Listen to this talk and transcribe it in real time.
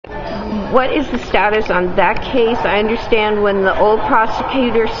what is the status on that case? I understand when the old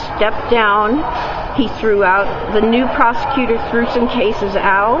prosecutor stepped down, the new prosecutor threw some cases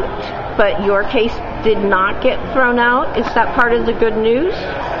out, but your case did not get thrown out. Is that part of the good news?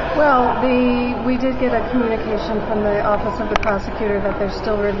 Well, we did get a communication from the Office of the Prosecutor that they're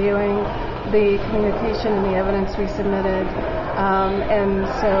still reviewing the communication and the evidence we submitted. And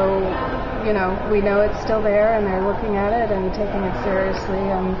so, we know it's still there and they're looking at it and taking it seriously,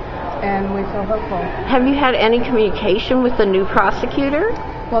 and we feel hopeful. Have you had any communication with the new prosecutor?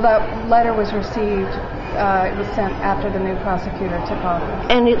 Well, that letter was received. It was sent after the new prosecutor took office.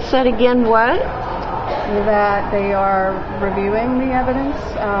 And it said again what? That they are reviewing the evidence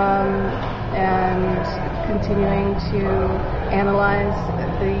and continuing to analyze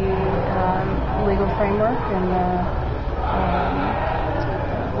the legal framework and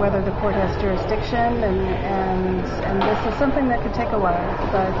whether the court has jurisdiction, and this is something that could take a while,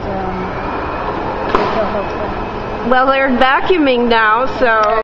 but we feel hopeful. Well, they're vacuuming now, so...